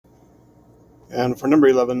And for number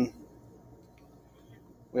 11,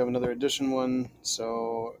 we have another addition one,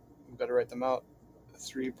 so we've got to write them out.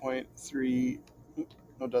 3.3,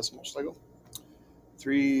 no decimal, should I go?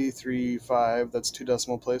 335, that's 2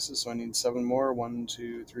 decimal places, so I need 7 more. 1,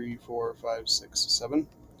 2, 3, 4, 5, 6, 7.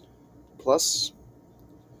 Plus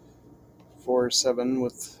 4, 7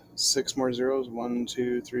 with 6 more zeros. 1,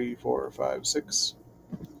 2, 3, 4, 5, 6.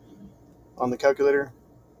 On the calculator,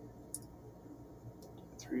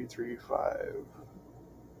 335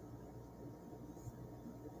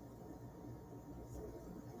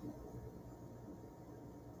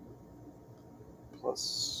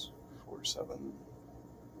 plus 4, 7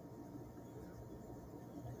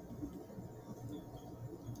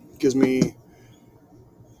 gives me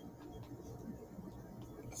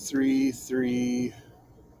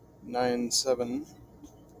 3397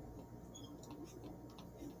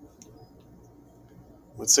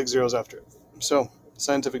 with 6 zeros after it. So,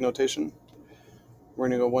 scientific notation, we're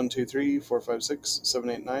going to go 1, 2, 3, 4, 5, 6, 7,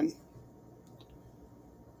 8, 9.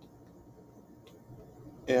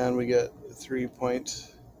 And we get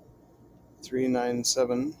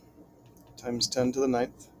 3.397 times 10 to the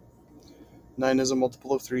 9th. 9 is a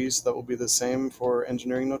multiple of 3, so that will be the same for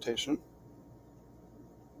engineering notation.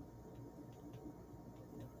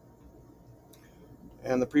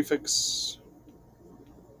 And the prefix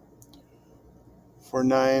for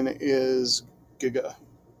 9 is giga.